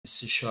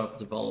C#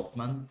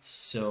 development,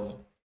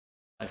 so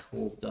I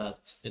hope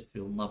that it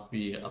will not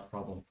be a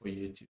problem for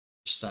you to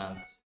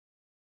understand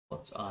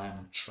what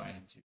I'm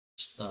trying to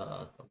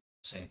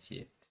say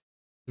here.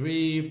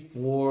 3,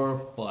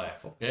 4,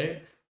 5.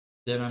 Okay,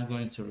 then I'm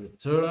going to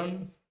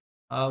return,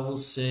 I will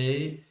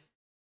say,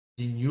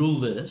 the new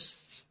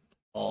list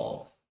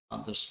of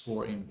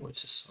underscore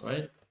invoices. All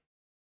right,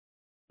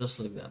 just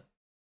like that.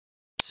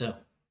 So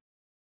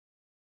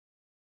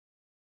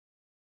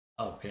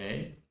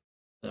okay,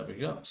 there we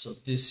go. So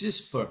this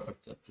is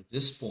perfect. Up to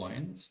this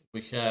point,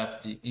 we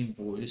have the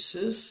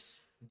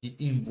invoices, the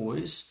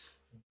invoice,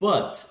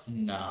 but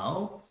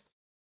now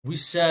we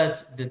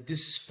said that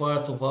this is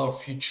part of our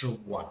feature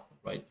 1,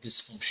 right?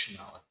 This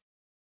functionality,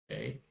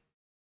 okay?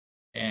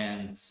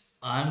 And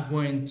I'm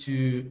going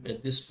to,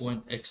 at this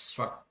point,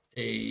 extract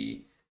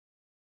a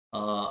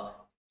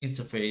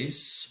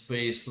interface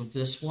based on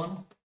this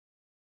one,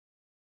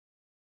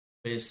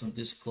 based on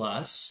this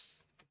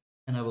class,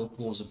 and I will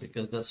close it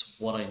because that's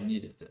what I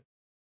needed.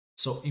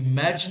 So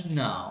imagine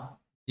now,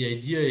 the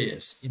idea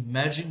is,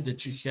 imagine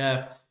that you have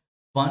a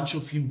bunch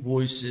of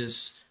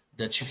invoices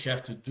that you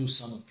have to do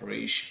some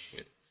operation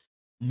with.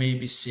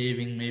 Maybe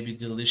saving, maybe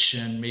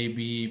deletion,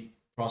 maybe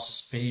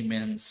process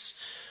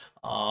payments,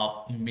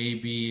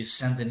 maybe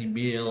send an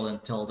email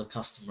and tell the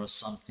customer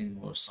something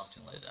or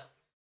something like that.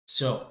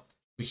 So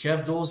we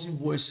have those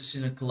invoices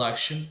in a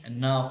collection, and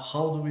now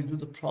how do we do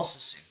the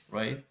processing,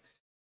 right?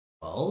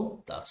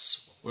 Well,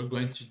 that's what we're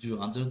going to do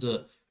under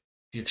the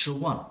feature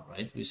 1,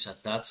 right? We said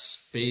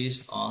that's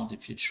based on the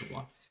feature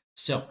 1.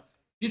 So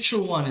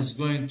feature 1 is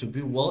going to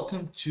be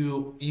welcome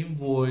to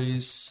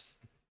invoice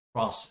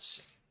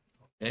processing,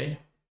 okay?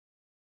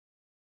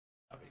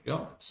 There we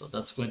go. So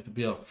that's going to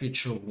be our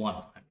feature 1. I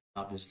mean,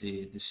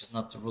 obviously, this is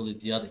not really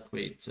the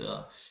adequate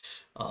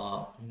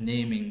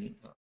naming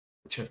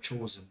which I've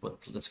chosen,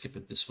 but let's keep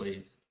it this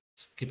way.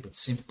 Let's keep it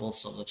simple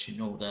so that you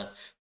know that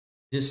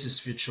this is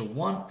feature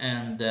 1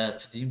 and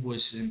that the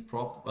invoicing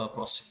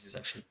processing is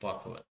actually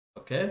part of it.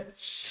 Okay.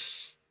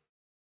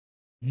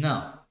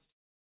 Now,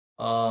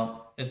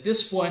 at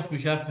this point, we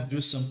have to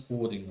do some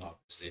coding,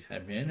 obviously.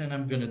 And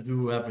I'm going to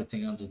do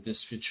everything under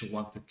this feature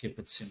 1 to keep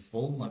it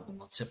simple. I will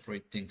not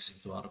separate things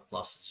into other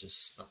classes,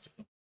 just not to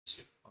confuse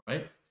you. All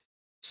right.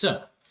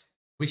 So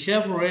we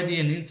have already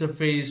an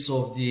interface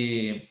of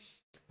the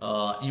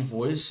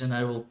invoice, and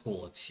I will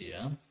call it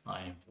here.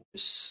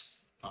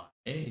 Invoice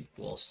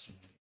equals to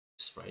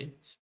invoice,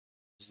 right?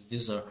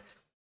 These are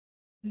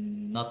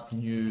not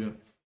new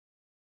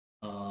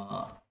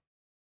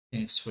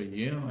things for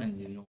you, and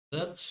you know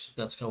that.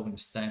 That's how we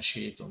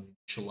instantiate or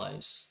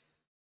initialize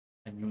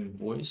a new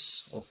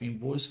invoice of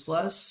invoice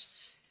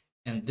class.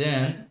 And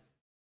then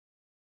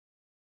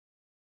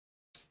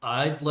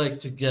I'd like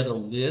to get a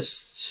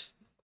list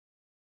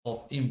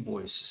of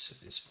invoices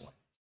at this point,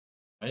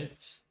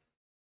 right?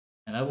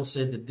 And I will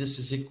say that this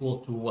is equal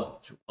to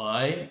what? To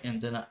I,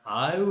 and then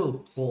I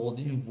will call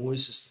the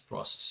invoices to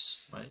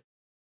process, right?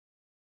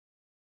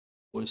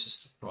 Invoices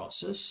to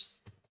process.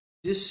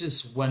 This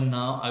is when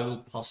now I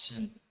will pass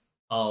in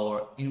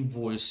our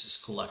invoices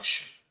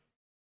collection.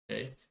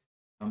 Okay,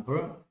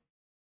 remember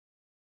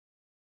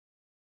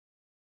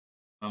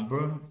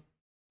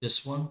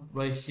this one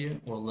right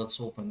here, or let's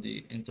open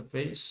the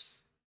interface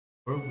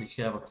where we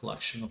have a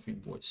collection of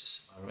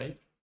invoices. All right,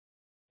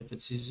 if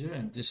it's easier,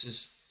 and this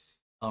is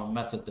our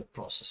method that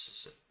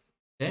processes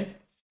it. Okay,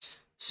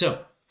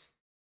 so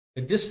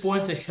at this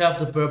point I have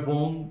the bare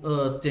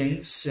bone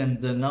things,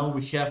 and now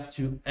we have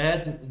to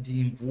add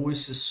the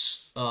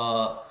invoices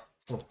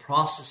for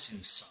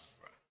processing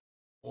somewhere.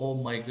 Oh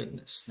my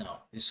goodness.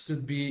 Now this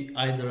could be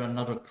either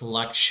another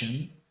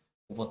collection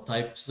of a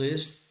typed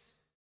list,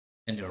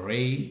 an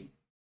array,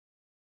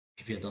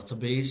 maybe a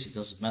database, it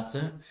doesn't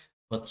matter.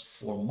 But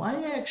for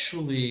my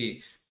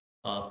actually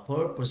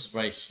purpose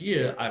right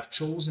here, I've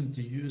chosen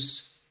to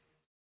use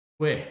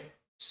query.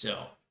 So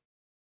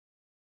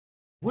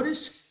what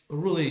is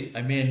really,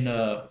 I mean,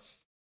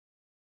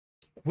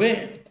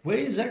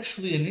 query is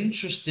actually an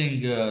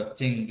interesting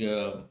thing.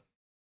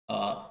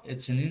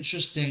 It's an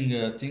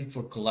interesting thing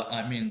for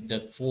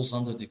that falls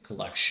under the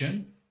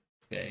collection,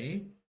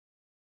 okay,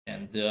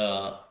 and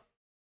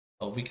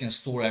we can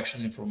store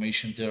actual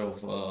information there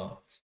of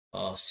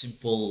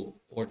simple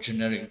or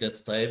generic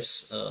data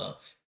types,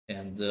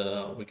 and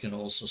we can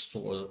also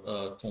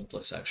store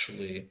complex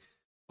actually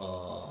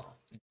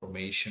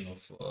information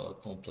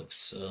of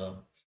complex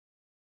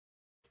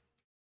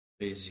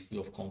basically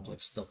of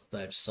complex data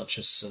types such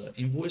as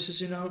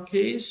invoices in our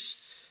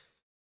case.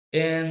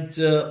 And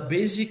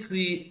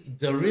basically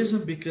the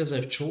reason because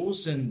I've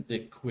chosen the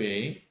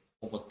query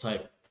of a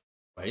type,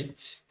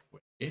 right?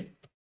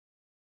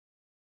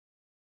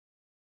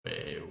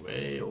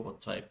 Query over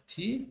type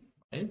T,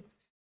 right?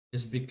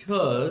 Is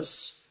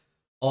because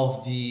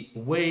of the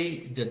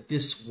way that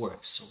this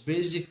works. So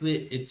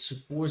basically it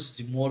supports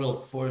the model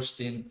first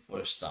in,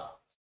 first out.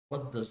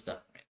 What does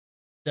that mean?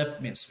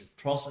 That means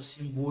we process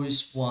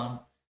invoice 1,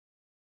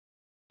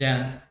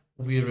 then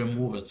we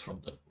remove it from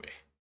the query.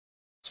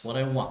 That's what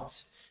I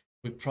want.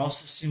 We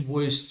process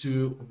invoice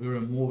 2, we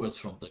remove it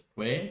from the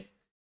queue.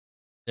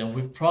 Then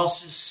we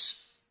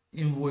process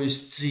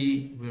invoice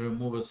 3, we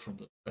remove it from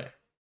the queue,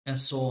 and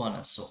so on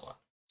and so on.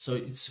 So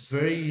it's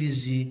very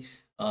easy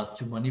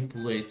to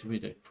manipulate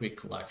with a quick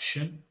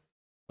collection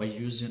by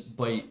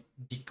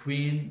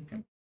dequeuing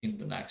and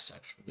picking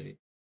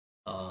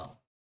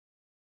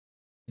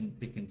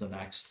the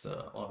next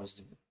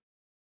obviously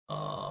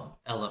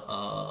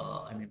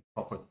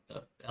proper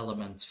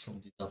element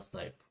from the data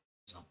type,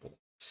 for example.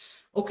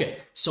 Okay,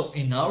 so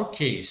in our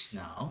case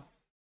now,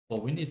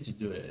 what we need to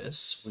do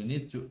is we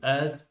need to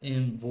add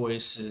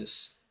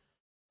invoices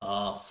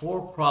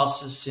for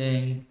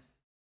processing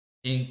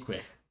in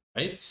queue,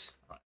 right?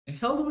 And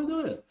how do we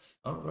do it?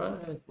 All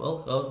right,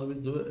 well, how do we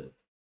do it?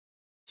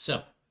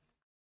 So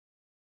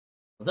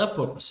for that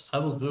purpose, I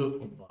will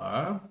do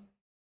var,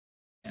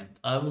 and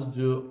I will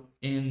do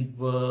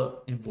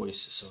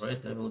invoices. All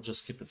right, I will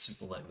just keep it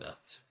simple like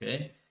that.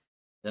 Okay,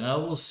 then I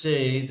will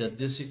say that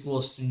this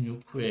equals to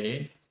new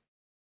queue,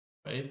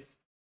 right,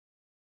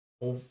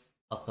 of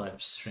a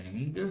type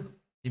string.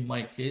 In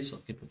my case, I'll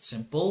keep it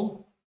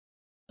simple.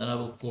 Then I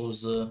will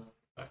close the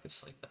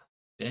brackets like that.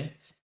 Okay,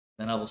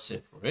 then I will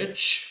say for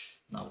each.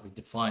 Now we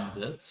defined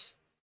it.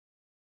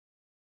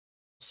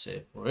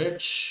 Say for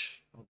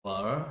each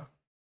var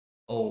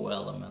O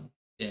element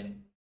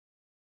in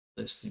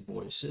list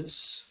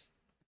invoices,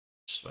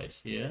 which is right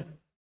here.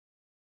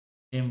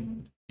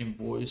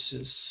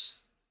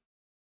 Invoices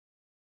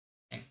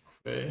and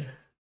query.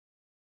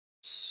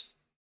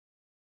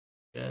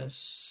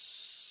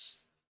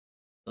 Yes.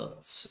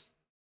 Dot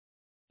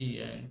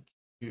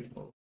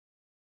enqueue.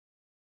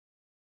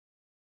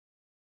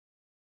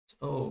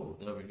 Oh,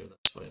 there we go.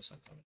 That's why it's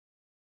not coming.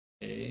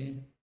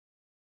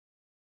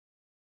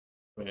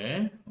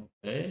 Okay.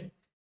 Okay.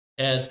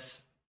 Add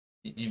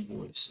the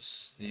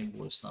invoices, the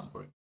invoice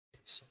number.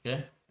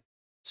 Okay.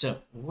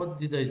 So what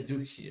did I do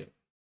here?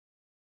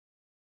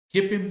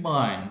 Keep in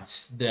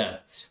mind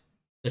that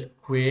the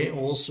queue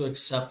also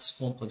accepts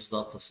complex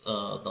data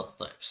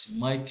types. In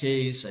my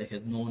case, I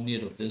had no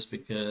need of this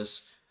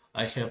because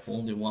I have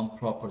only one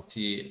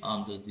property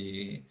under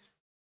the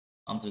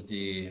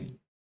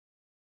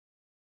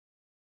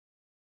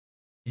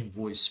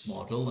invoice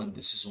model, and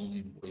this is only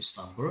invoice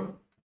number.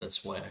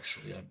 That's why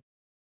actually I'm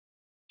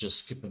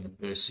just keeping it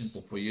very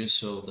simple for you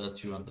so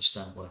that you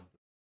understand what I'm doing.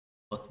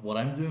 But what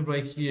I'm doing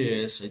right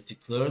here is I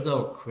declared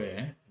our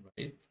queue,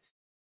 right?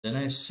 Then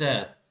I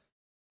said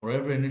for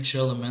every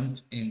initial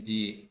element in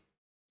the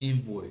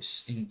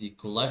invoice, in the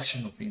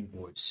collection of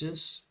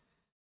invoices,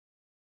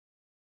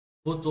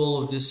 put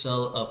all of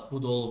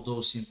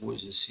those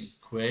invoices in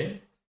queue,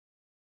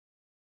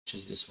 which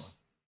is this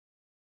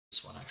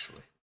one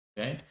actually.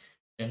 Okay,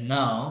 and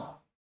now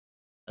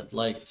I'd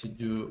like to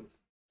do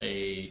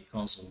a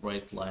console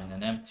write line,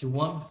 an empty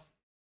one,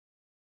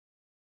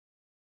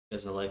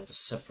 because I like to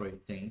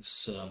separate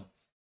things.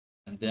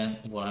 And then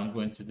what I'm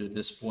going to do at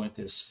this point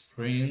is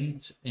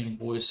print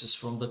invoices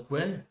from the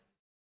queue.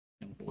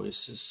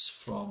 Invoices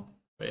from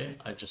queue.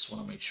 I just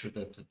want to make sure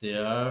that they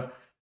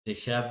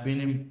have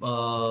been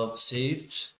saved